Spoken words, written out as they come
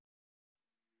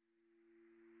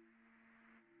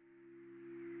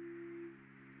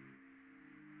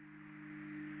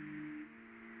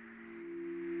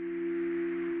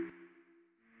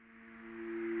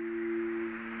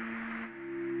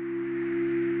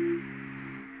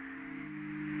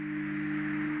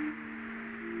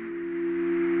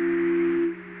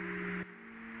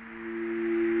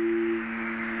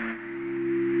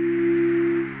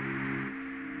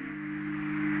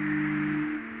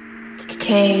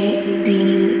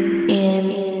KDN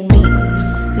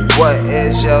beats. What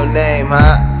is your name,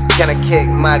 huh? Can I kick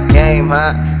my game,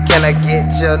 huh? Can I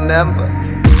get your number?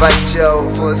 Invite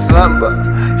you for slumber.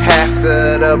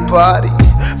 After the party,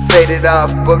 faded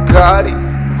off Bacardi.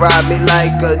 Ride me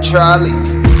like a trolley.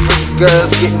 Freaky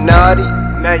girls get naughty.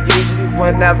 Now usually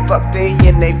when I fuck, they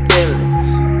in they feelings.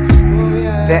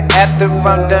 Then after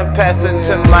I'm done passing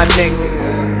to my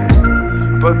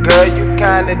niggas. But girl, you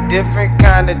kinda different.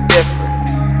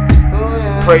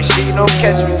 Pray she don't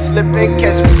catch me slipping.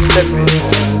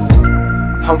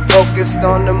 I'm focused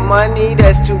on the money,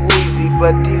 that's too easy.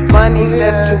 But these bunnies,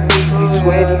 that's too easy.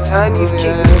 Swear these honeys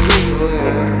keep me easy,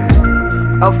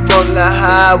 nigga. I'm from the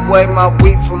highway, my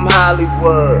weed from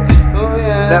Hollywood.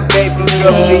 Now baby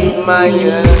girl, be mine,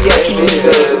 you be extra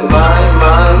good.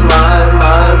 Mine.